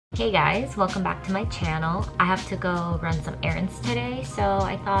Hey guys, welcome back to my channel. I have to go run some errands today, so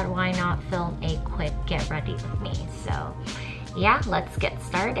I thought why not film a quick get ready with me. So yeah, let's get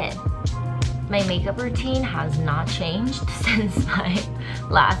started. My makeup routine has not changed since my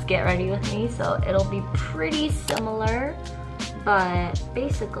last get ready with me, so it'll be pretty similar, but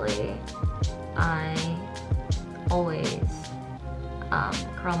basically I always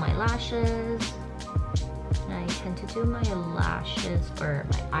curl my lashes. I tend to do my lashes or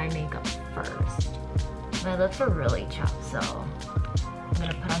my eye makeup first. My lips are really chapped, so I'm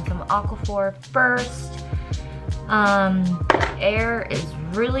gonna put on some Aquaphor first. Air is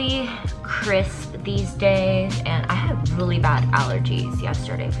really crisp these days, and I had really bad allergies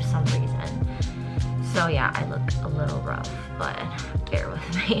yesterday for some reason. So yeah, I look a little rough, but bear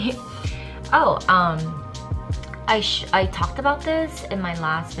with me. Oh, I talked about this in my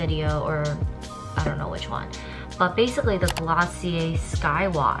last video, or I don't know which one, but basically the Glossier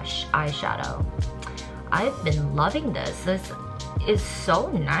Skywash Eyeshadow. I've been loving this. This is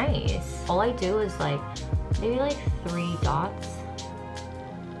so nice. All I do is like maybe like 3 dots.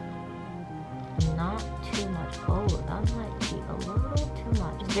 Not too much. Oh, that might be a little too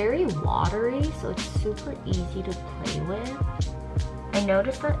much. It's very watery, so it's super easy to play with. I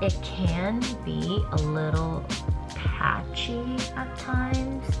noticed that it can be a little patchy at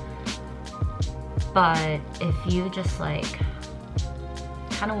times, but if you just like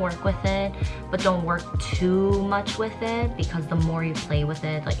kind of work with it, but don't work too much with it, because the more you play with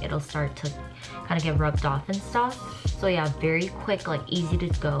it, like it'll start to kind of get rubbed off and stuff. So yeah, very quick, like easy to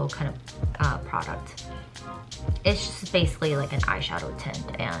go kind of product. It's just basically like an eyeshadow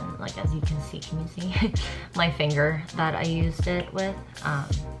tint, and like as you can see my finger that I used it with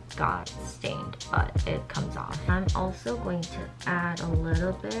got stained, but it comes off. I'm also going to add a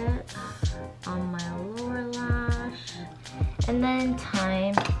little bit on my lower lash, and then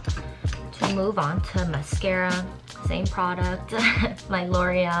time to move on to mascara. Same product, my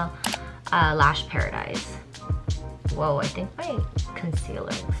L'Oreal Lash Paradise. Whoa, I think my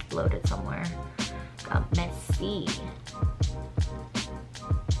concealer exploded somewhere. Got messy.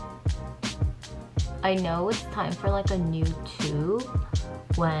 I know it's time for like a new tube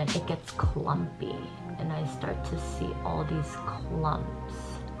when it gets clumpy and I start to see all these clumps.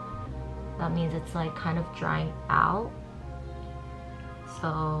 That means it's like kind of drying out,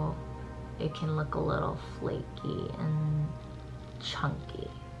 so it can look a little flaky and chunky.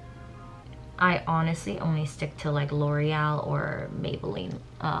 I honestly only stick to like L'Oreal or Maybelline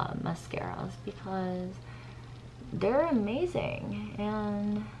mascaras because they're amazing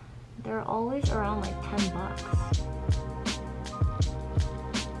and they're always around like 10 bucks.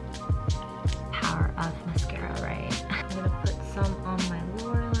 Power of mascara, right? I'm gonna put some on my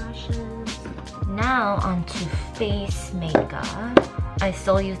lower lashes. Now onto face makeup. I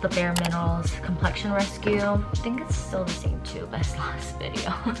still use the BareMinerals Complexion Rescue. I think it's still the same tube as last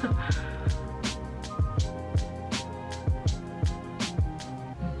video.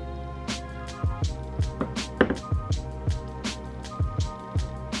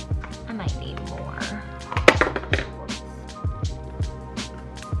 I might need more.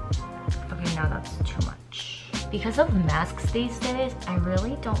 Okay, now that's too much. Because of masks these days, I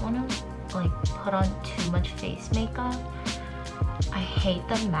really don't want to like put on too much face makeup. I hate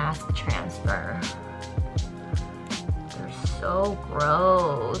the mask transfer. They're so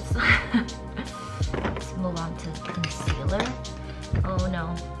gross. Let's move on to concealer. Oh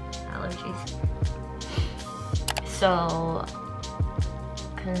no, allergies. So,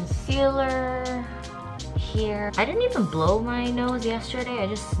 concealer here. I didn't even blow my nose yesterday. I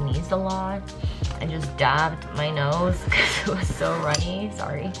just sneezed a lot. I just dabbed my nose because it was so runny.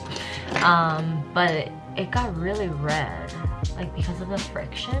 Sorry. But it got really red, like because of the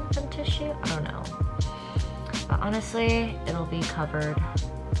friction from tissue. I don't know. But honestly, it'll be covered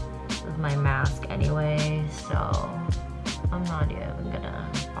with my mask anyway, so I'm not even gonna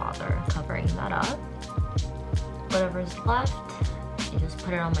bother covering that up. Whatever's left, you just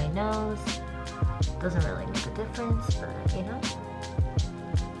put it on my nose. Doesn't really make a difference, but you know.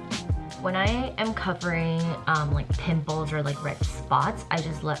 When I am covering like pimples or like red spots, I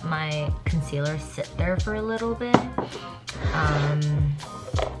just let my concealer sit there for a little bit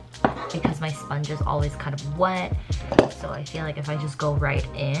because my sponge is always kind of wet. So I feel like if I just go right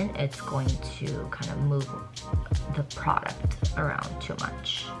in, it's going to kind of move the product around too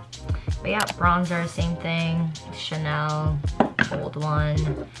much. But yeah, bronzer, same thing. Chanel, old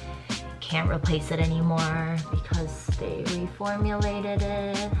one. Can't replace it anymore because they reformulated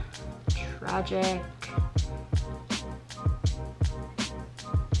it. Tragic.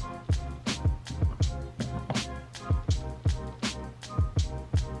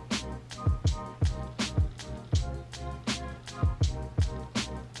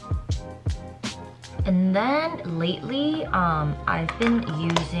 And then lately, I've been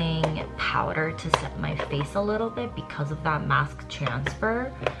using powder to set my face a little bit because of that mask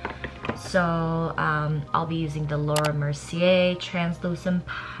transfer. So I'll be using the Mercier translucent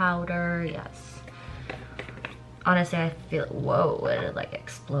powder. Yes. Honestly, I feel, whoa, it like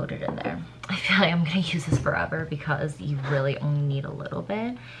exploded in there. I feel like I'm gonna use this forever because you really only need a little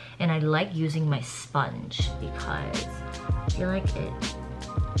bit. And I like using my sponge because I feel like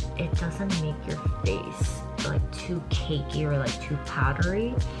it doesn't make your face like too cakey or like too powdery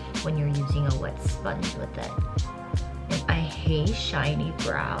when you're using a wet sponge with it. And I hate shiny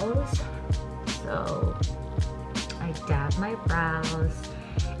brows, so I dab my brows.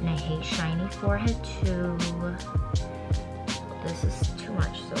 And I hate shiny forehead too. This is too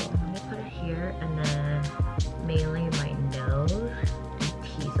much, so let me put it here and then mainly my nose and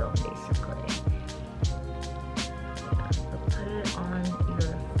T-zone basically. Yeah, so put it on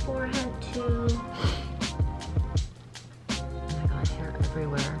your forehead too. Oh my god, hair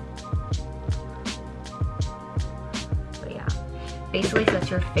everywhere. But yeah, basically set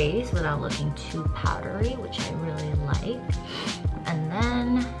your face without looking too powdery, which I really like. And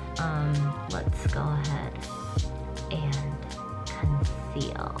then let's go ahead and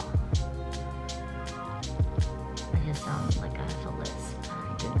conceal. I just sound like I have a lisp.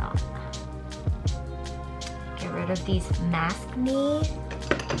 I do not. Get rid of these Maskne.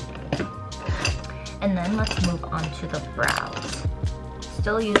 And then let's move on to the brows.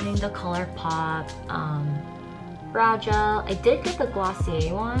 Still using the Colourpop Brow Gel. I did get the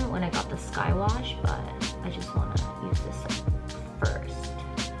Glossier one when I got the Skywash, but I just want to use this first.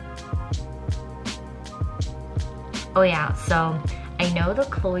 Oh yeah, so I know the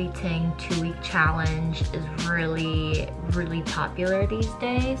Chloe Ting 2-week challenge is really popular these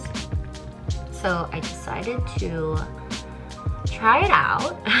days. So I decided to try it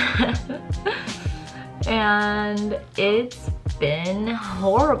out. And it's been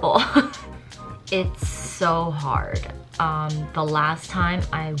horrible. It's so hard. The last time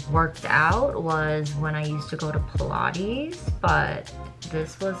I worked out was when I used to go to Pilates, but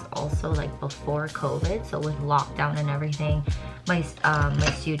this was also like before COVID, so with lockdown and everything, my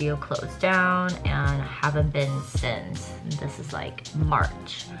studio closed down and I haven't been since. This is like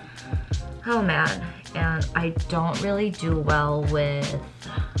March. Oh man, and I don't really do well with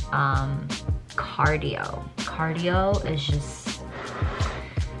cardio. Cardio is just,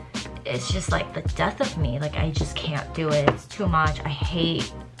 it's just like the death of me. Like I just can't do it. It's too much. I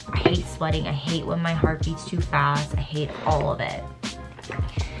hate sweating. I hate when my heart beats too fast. I hate all of it.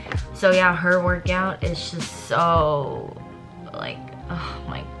 So yeah, her workout is just so like, oh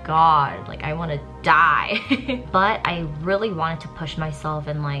my god, like I want to die. But I really wanted to push myself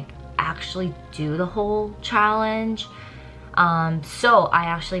and like actually do the whole challenge. So I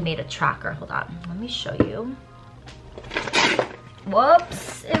actually made a tracker. Hold on, let me show you.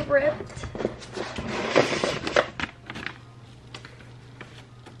 Whoops, it ripped.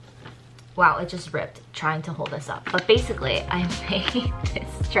 Wow, it just ripped trying to hold this up. But basically, I made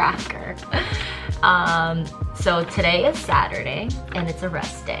this tracker. So today is Saturday and it's a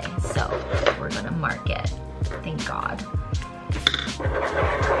rest day. So we're gonna mark it, thank God.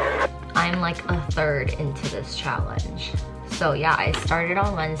 I'm like a third into this challenge. So yeah, I started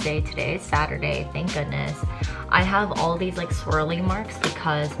on Wednesday, today is Saturday, thank goodness. I have all these like swirly marks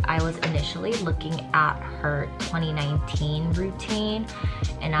because I was initially looking at her 2019 routine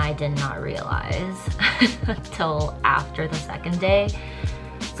and I did not realize until after the second day.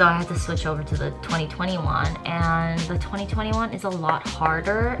 So I had to switch over to the 2021, and the 2021 is a lot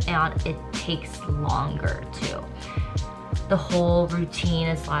harder and it takes longer too. The whole routine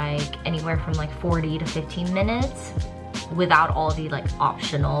is like anywhere from like 40 to 15 minutes without all the like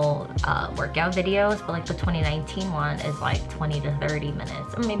optional workout videos, but like the 2019 one is like 20 to 30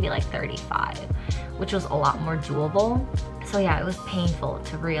 minutes or maybe like 35, which was a lot more doable. So yeah, it was painful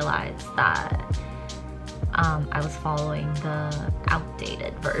to realize that I was following the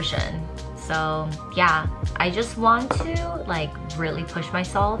outdated version. So yeah, I just want to like really push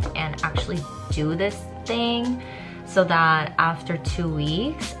myself and actually do this thing so that after 2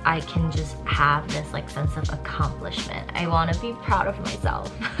 weeks, I can just have this like sense of accomplishment. I want to be proud of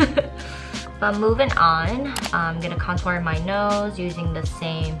myself. But moving on, I'm gonna contour my nose using the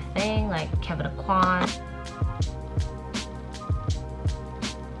same thing like Kevyn Aucoin.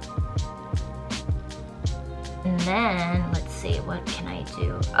 And then, let's see, what can I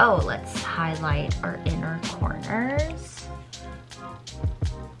do? Oh, let's highlight our inner corners.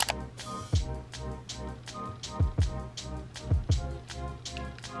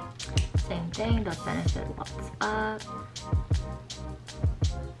 Same thing, the Benefit Lots Up.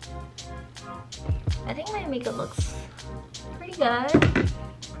 I think my makeup looks pretty good.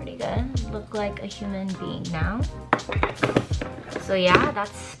 Pretty good. Look like a human being now. So yeah,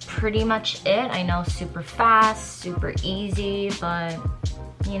 that's pretty much it. I know, super fast, super easy, but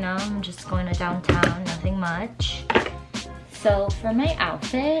you know, I'm just going to downtown, nothing much. So for my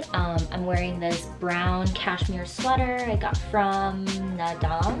outfit, I'm wearing this brown cashmere sweater I got from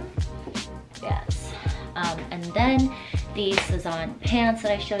Naadam. Yes. And then these Sezane pants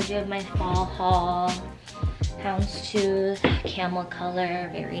that I showed you in my fall haul. Houndstooth, camel color,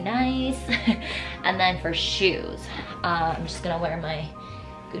 very nice. And then for shoes, I'm just gonna wear my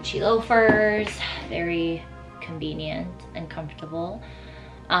Gucci loafers, very convenient and comfortable.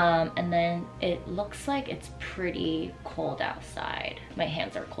 And then it looks like it's pretty cold outside. My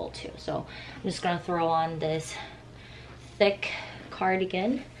hands are cold too, so I'm just gonna throw on this thick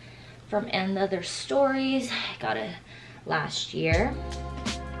cardigan from End Other Stories. I got it last year.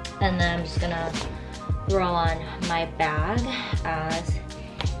 And then I'm just gonna throw on my bag as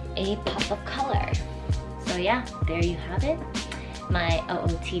a pop of color. So yeah, there you have it, my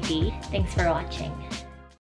OOTD. Thanks for watching.